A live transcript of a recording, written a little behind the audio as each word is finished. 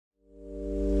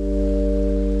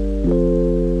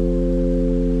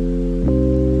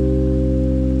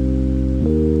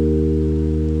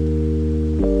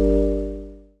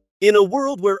In a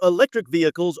world where electric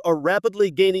vehicles are rapidly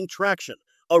gaining traction,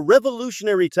 a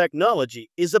revolutionary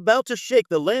technology is about to shake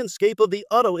the landscape of the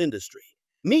auto industry.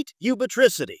 Meet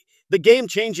Ubitricity, the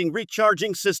game-changing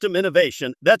recharging system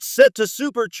innovation that's set to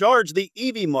supercharge the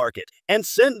EV market and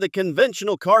send the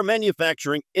conventional car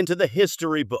manufacturing into the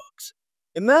history books.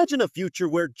 Imagine a future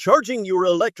where charging your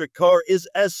electric car is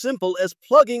as simple as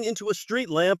plugging into a street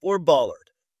lamp or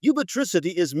bollard.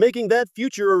 Ubitricity is making that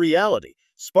future a reality,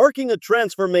 sparking a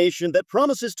transformation that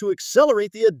promises to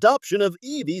accelerate the adoption of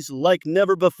EVs like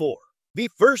never before. Be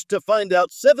first to find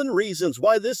out 7 reasons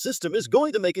why this system is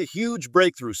going to make a huge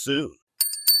breakthrough soon.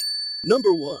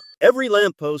 Number 1. Every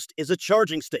lamppost is a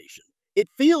charging station. It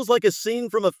feels like a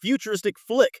scene from a futuristic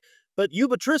flick, but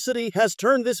Ubitricity has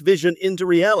turned this vision into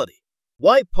reality.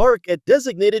 Why park at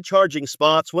designated charging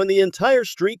spots when the entire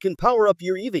street can power up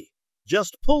your EV?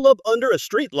 Just pull up under a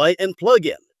streetlight and plug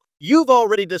in. You've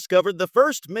already discovered the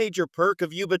first major perk of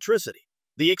Ubitricity,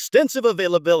 the extensive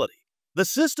availability. The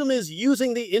system is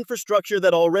using the infrastructure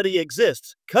that already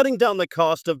exists, cutting down the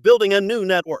cost of building a new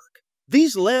network.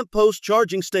 These lamppost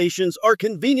charging stations are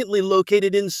conveniently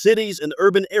located in cities and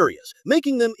urban areas,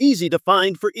 making them easy to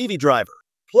find for EV driver.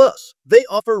 Plus, they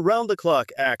offer round-the-clock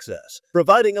access,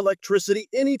 providing electricity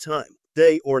anytime,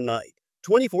 day or night,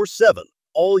 24/7,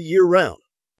 all year round.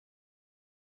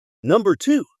 Number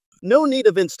 2. No need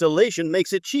of installation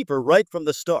makes it cheaper right from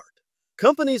the start.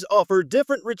 Companies offer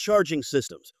different recharging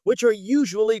systems, which are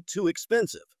usually too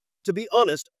expensive. To be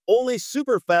honest, only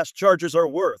super fast chargers are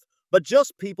worth, but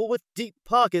just people with deep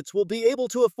pockets will be able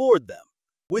to afford them.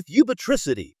 With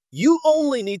Ubitricity, you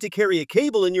only need to carry a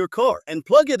cable in your car and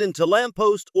plug it into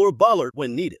lamppost or bollard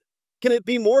when needed. Can it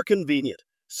be more convenient?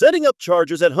 Setting up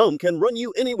chargers at home can run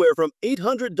you anywhere from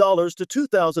 $800 to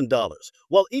 $2,000,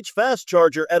 while each fast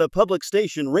charger at a public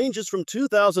station ranges from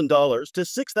 $2,000 to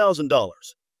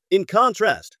 $6,000. In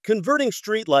contrast, converting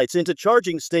streetlights into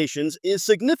charging stations is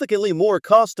significantly more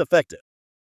cost-effective.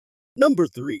 Number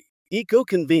 3.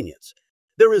 Eco-convenience.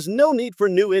 There is no need for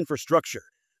new infrastructure.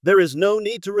 There is no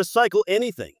need to recycle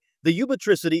anything. The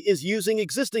Ubitricity is using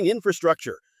existing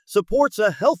infrastructure, supports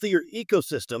a healthier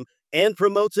ecosystem, and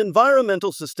promotes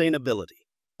environmental sustainability.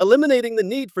 Eliminating the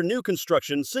need for new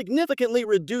construction significantly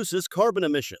reduces carbon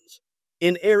emissions.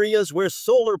 In areas where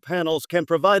solar panels can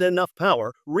provide enough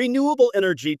power, renewable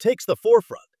energy takes the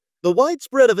forefront. The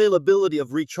widespread availability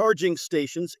of recharging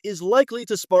stations is likely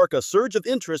to spark a surge of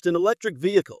interest in electric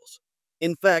vehicles.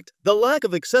 In fact, the lack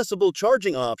of accessible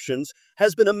charging options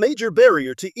has been a major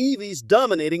barrier to EVs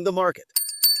dominating the market.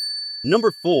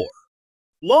 Number 4.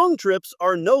 Long trips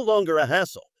are no longer a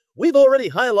hassle. We've already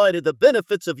highlighted the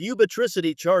benefits of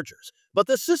Ubitricity chargers, but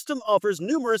the system offers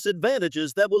numerous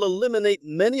advantages that will eliminate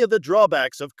many of the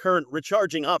drawbacks of current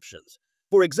recharging options.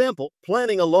 For example,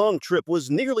 planning a long trip was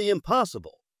nearly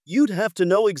impossible. You'd have to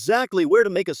know exactly where to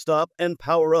make a stop and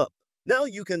power up. Now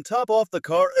you can top off the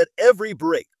car at every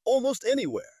break, almost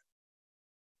anywhere.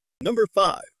 Number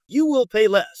 5. You will pay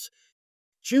less.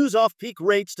 Choose off-peak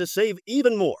rates to save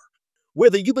even more. Where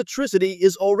the Ubitricity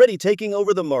is already taking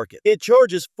over the market, it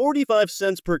charges 45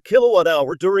 cents per kilowatt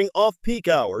hour during off-peak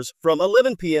hours from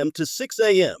 11 p.m. to 6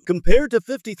 a.m. compared to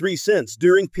 53 cents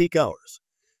during peak hours.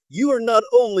 You are not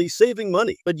only saving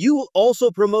money, but you will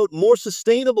also promote more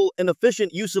sustainable and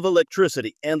efficient use of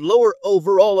electricity and lower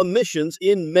overall emissions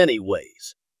in many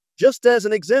ways. Just as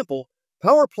an example,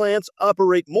 power plants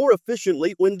operate more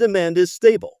efficiently when demand is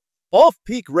stable.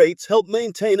 Off-peak rates help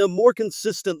maintain a more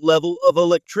consistent level of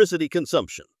electricity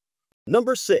consumption.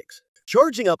 Number 6.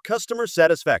 Charging up customer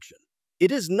satisfaction.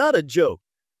 It is not a joke.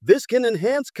 This can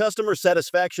enhance customer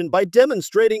satisfaction by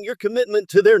demonstrating your commitment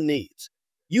to their needs.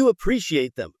 You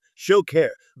appreciate them, show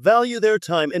care, value their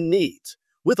time and needs.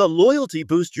 With a loyalty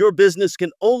boost, your business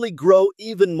can only grow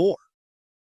even more.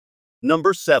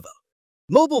 Number 7.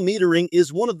 Mobile metering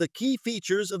is one of the key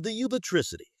features of the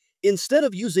Ubitricity. Instead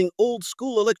of using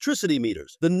old-school electricity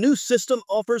meters, the new system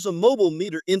offers a mobile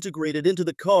meter integrated into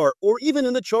the car or even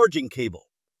in the charging cable.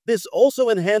 This also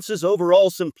enhances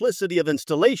overall simplicity of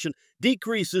installation,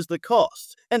 decreases the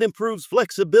costs, and improves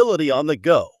flexibility on the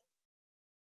go.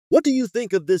 What do you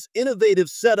think of this innovative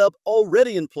setup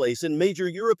already in place in major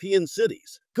European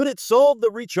cities? Could it solve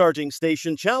the recharging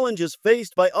station challenges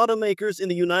faced by automakers in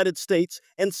the United States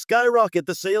and skyrocket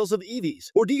the sales of EVs?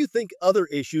 Or do you think other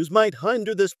issues might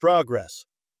hinder this progress?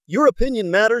 Your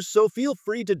opinion matters, so feel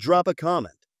free to drop a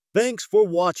comment. Thanks for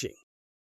watching.